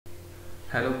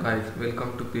Hello guys,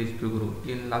 welcome to Phpguru.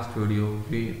 In last video,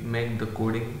 we make the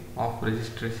coding of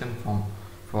registration form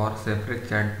for separate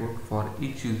chatbot for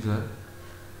each user.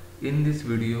 In this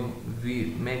video, we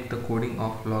make the coding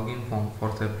of login form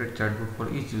for separate chatbot for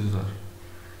each user.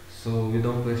 So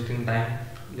without wasting time,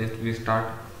 we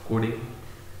start coding.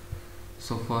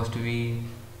 So first we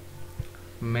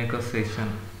make a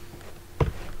session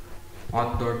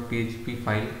auth.php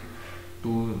file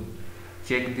to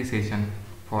check the session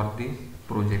for this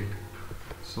project.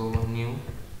 So new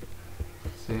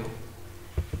save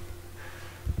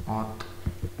auth.php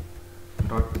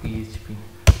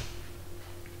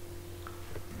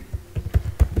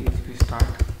start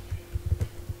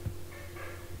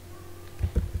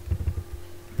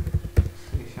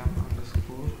session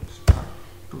underscore start.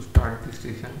 To start the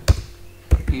session,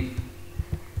 if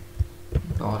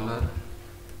dollar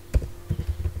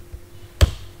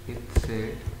it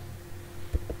said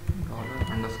dollar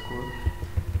underscore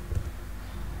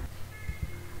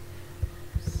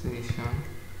session,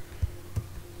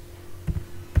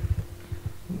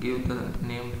 give the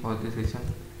name for the session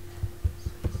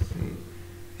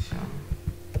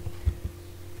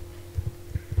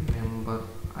member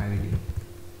id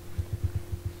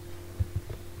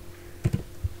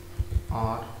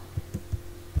or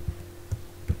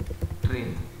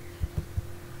string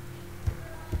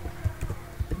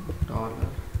dollar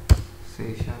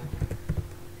session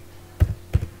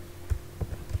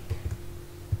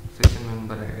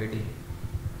member id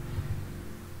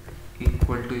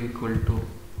equal to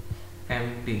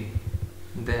empty,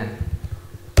 then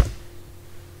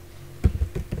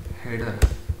header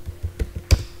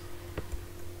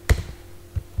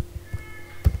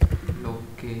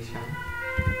location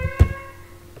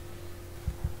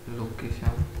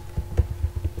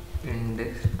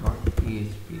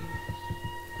index.php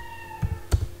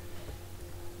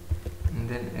and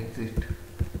then exit.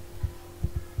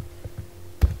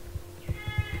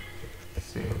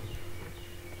 Save.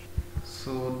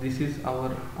 So this is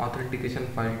our authentication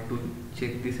file to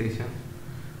check the session.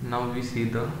 Now we see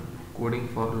the coding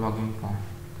for login form.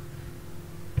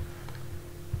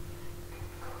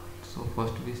 So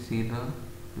first we see the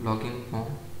login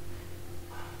form.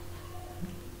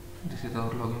 This is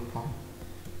our login form.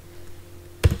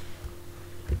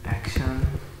 Action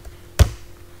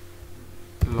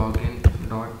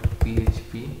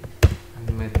login.php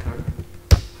and method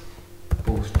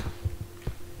post.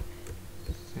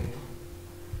 Save.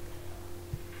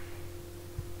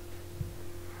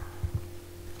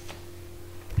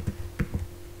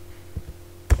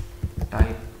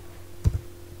 Type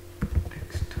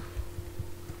text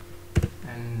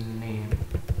and name.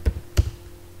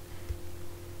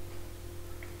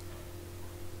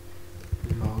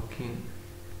 Login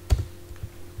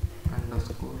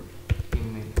underscore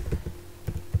email.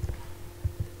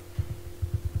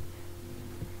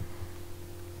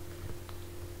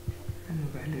 And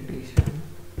validation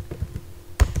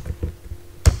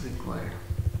required.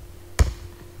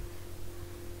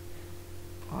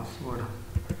 Password.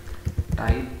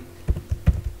 Type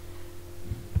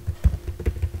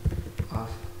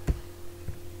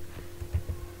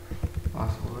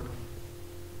password.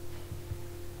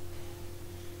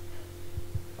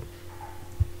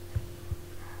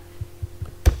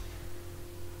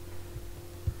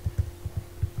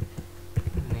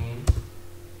 Name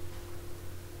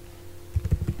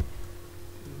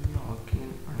login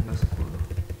underscore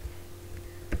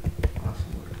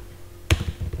password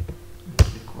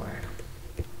required.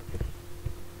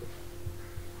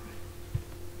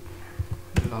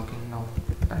 Login now.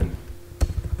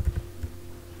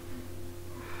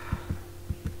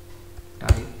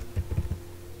 Type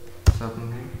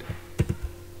submit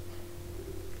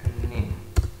and name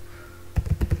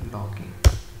login.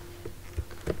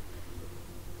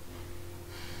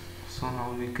 So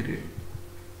now we create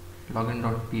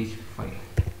login.php file.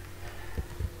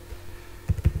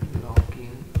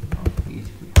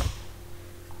 Login.php.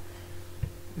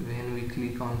 When we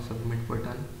click on submit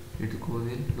button, it goes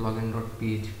in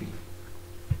login.php.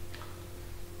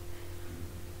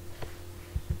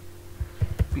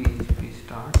 php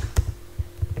start,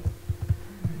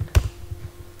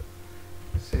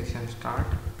 session start.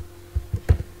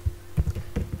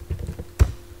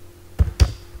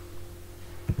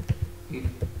 If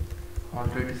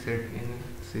already set in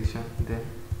session, then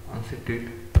unset it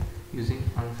using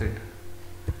unset.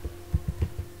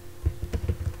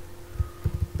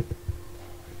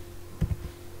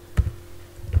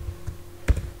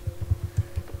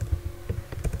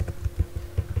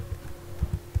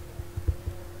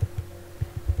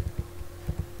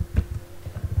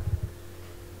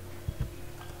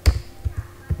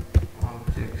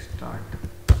 Objects start.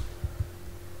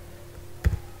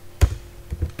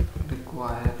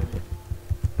 Require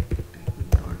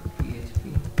php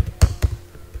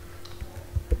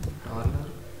dollar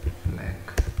flag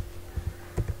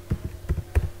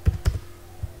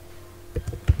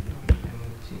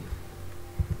mg.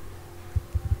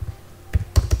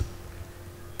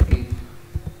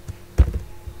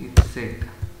 If set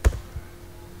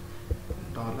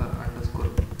dollar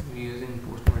underscore, using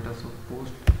post meta, so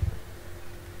post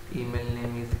email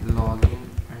name is login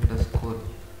underscore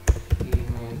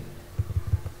email,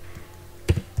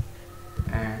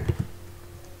 and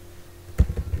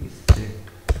is set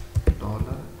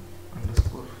dollar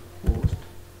underscore post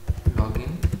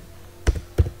login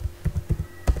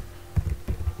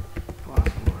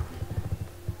password.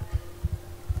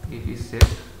 If is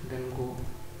set, then go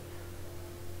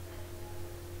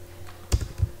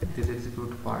this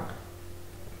execute part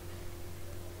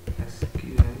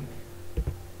SQL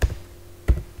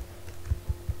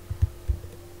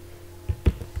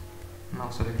now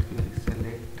select query,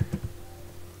 select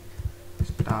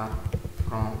star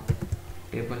from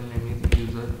table name is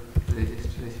user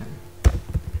registration,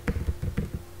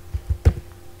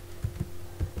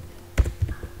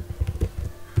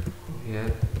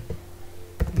 here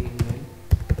email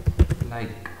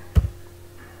like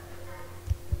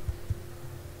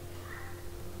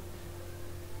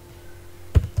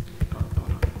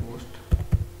post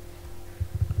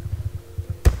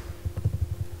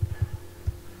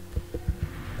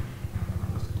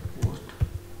post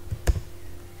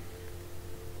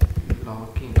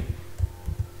login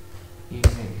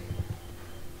email,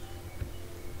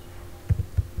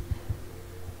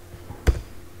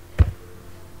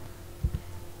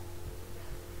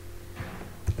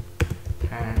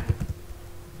 and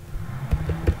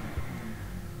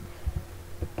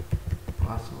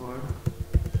password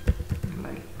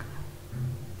like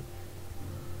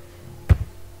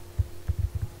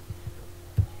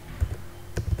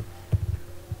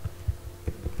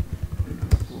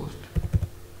post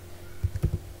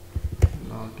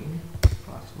login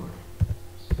password.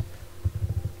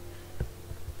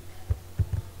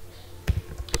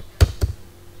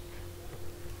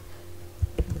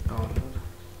 Dollar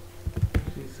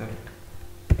result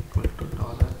equal to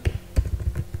dollar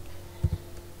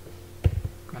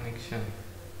connection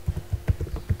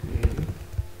query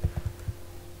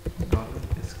dollar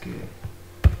SQL.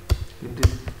 If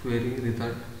this query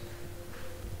result,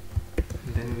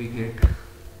 then we get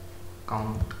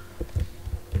count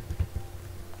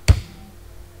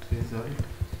result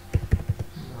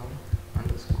now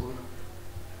underscore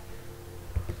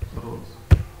rows.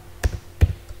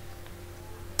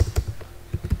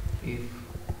 If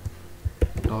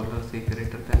dollar say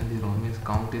greater than 0 means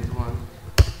count is 1,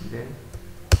 then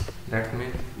that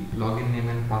means login name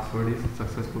and password is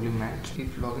successfully matched.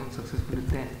 If login successfully,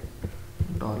 then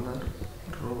dollar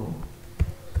row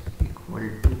equal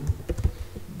to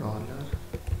dollar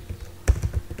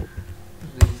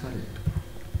result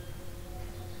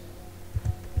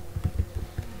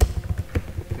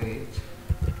page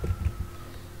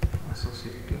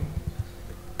associative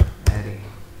array,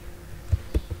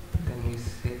 then we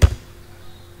say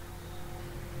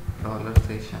dollar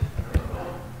session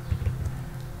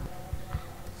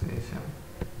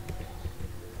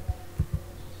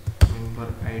member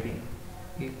id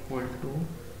equal to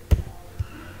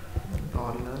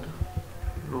dollar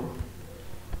row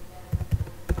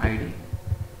id,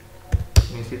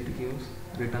 means it gives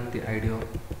return the id of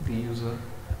the user.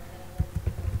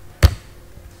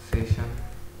 Session,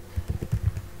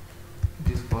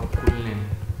 this for full name,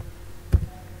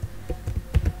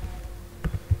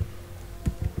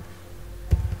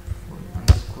 full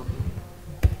underscore name,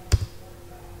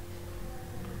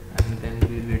 and then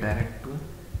we redirect to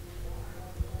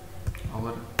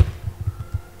our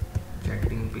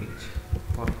chatting page.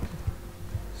 For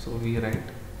so we write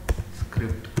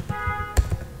script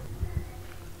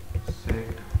set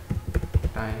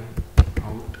time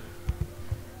out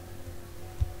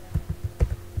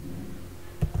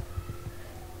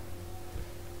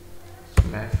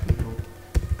slash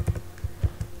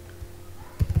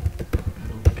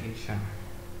location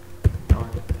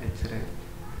dot href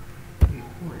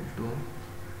equal to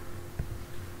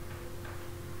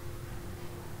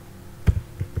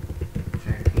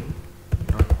chatting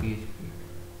dot php.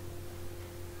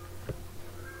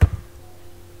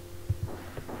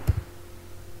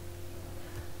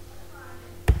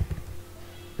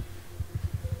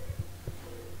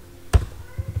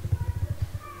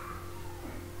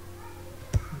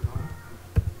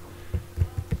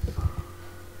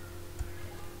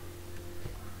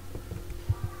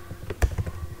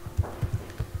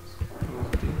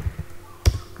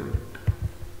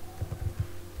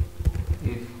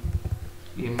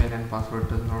 password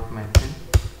does not match,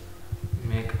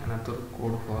 make another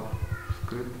code for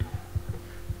script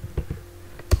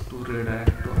to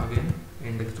redirect to again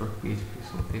index.php.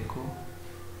 So echo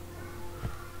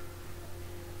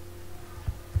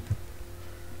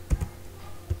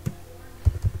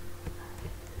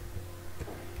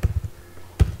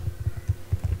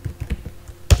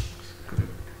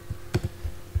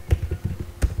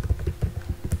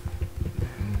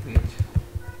language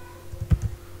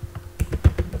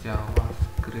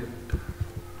JavaScript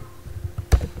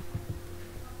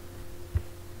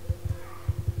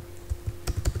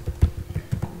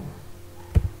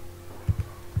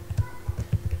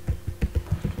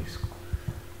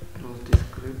close the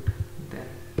script, then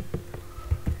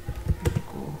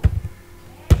echo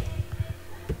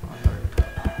alert.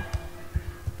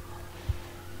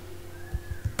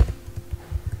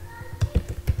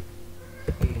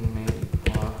 Email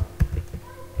or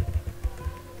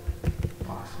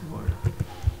password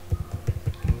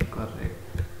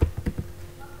incorrect.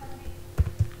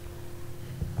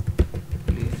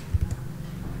 Please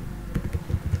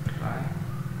try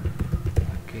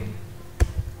again.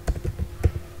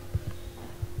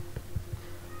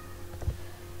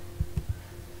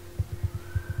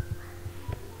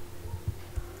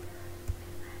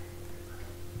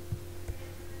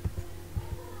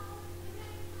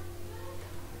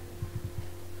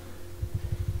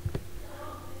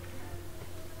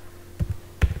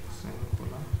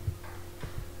 Semicolon.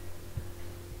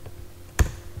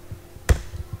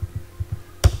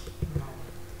 Now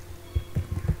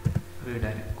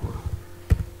redirect code.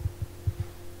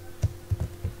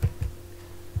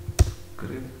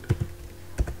 Script.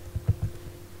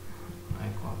 I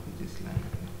copy this line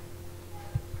here.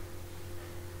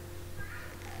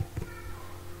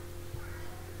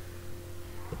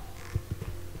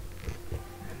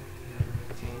 And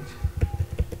change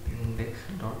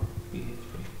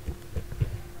index.php.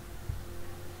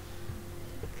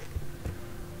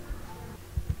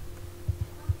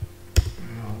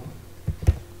 Now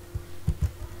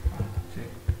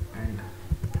object and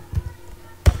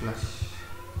flush.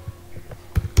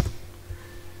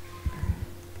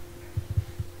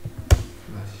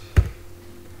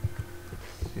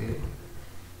 Save.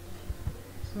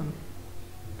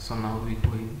 So now we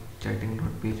go in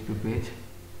chatting.php page.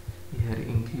 Here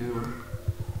include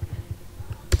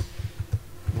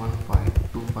one file,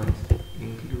 two files.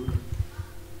 Include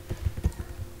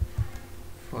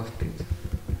first is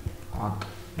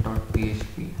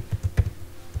auth.php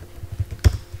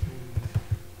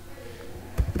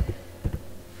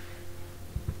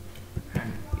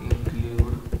and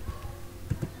include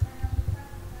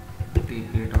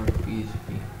tk.php.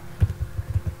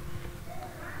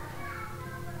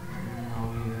 Now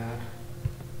here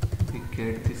we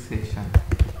get this session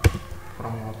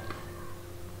from auth.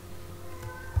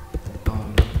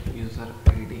 User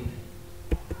ID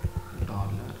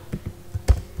dollar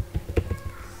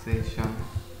session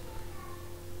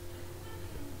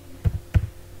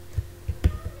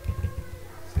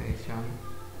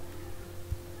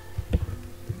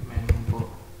member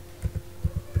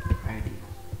ID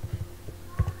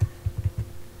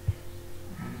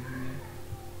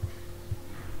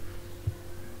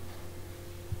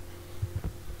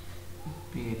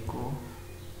we echo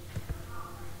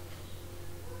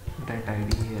that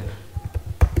ID here.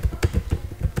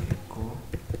 Echo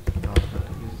dollar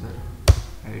user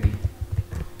ID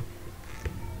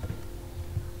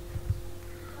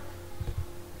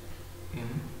in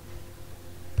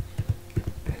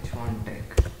h1 tag.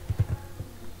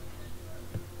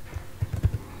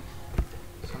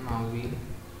 So now we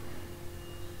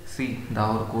see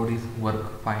our code is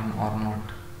work fine or not.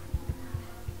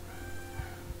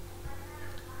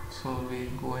 So we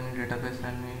go in database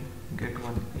and we get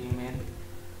one email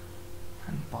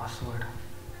and password.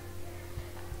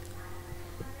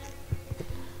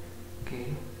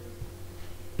 Okay.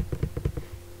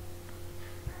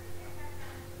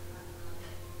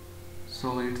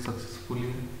 So it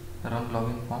successfully run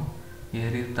login form. Here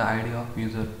is the ID of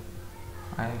user.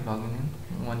 I log in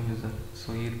one user.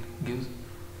 So it gives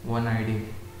one ID.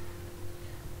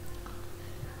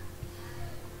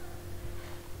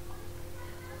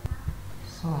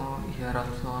 So here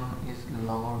also one is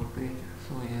logout page.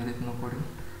 So here is no coding.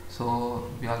 So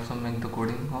we also make the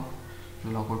coding of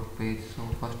logout page. So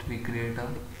first we create a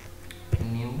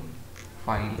new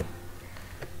file.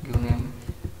 Give name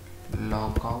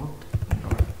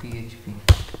logout.php.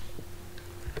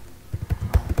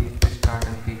 Now PHP start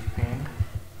and PHP end.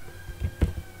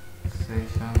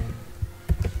 Session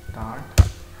start.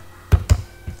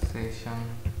 Session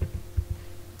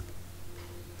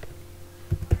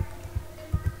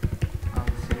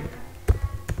unset.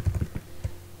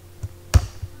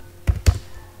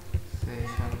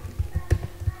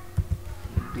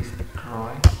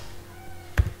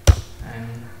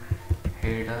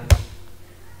 header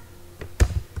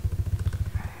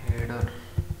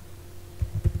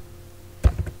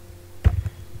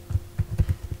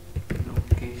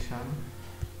location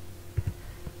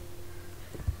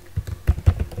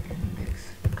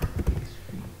index.php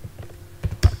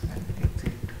and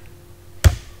exit.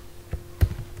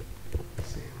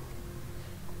 Save.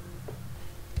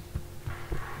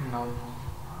 Now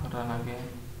run again.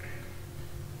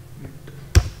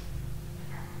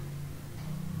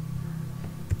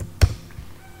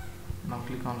 Now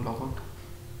click on logout.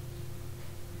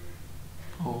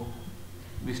 Oh,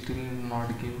 we still not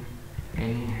give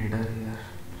any header here.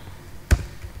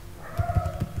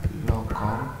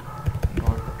 Logout.php.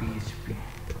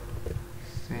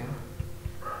 Save.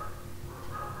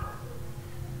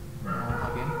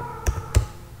 Now again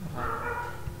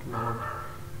logout.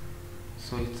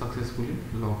 So it's successfully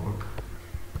logout.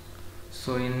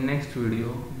 So in next video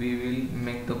we will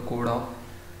make the code of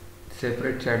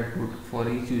separate chatbot for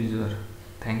each user.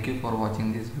 Thank you for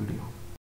watching this video.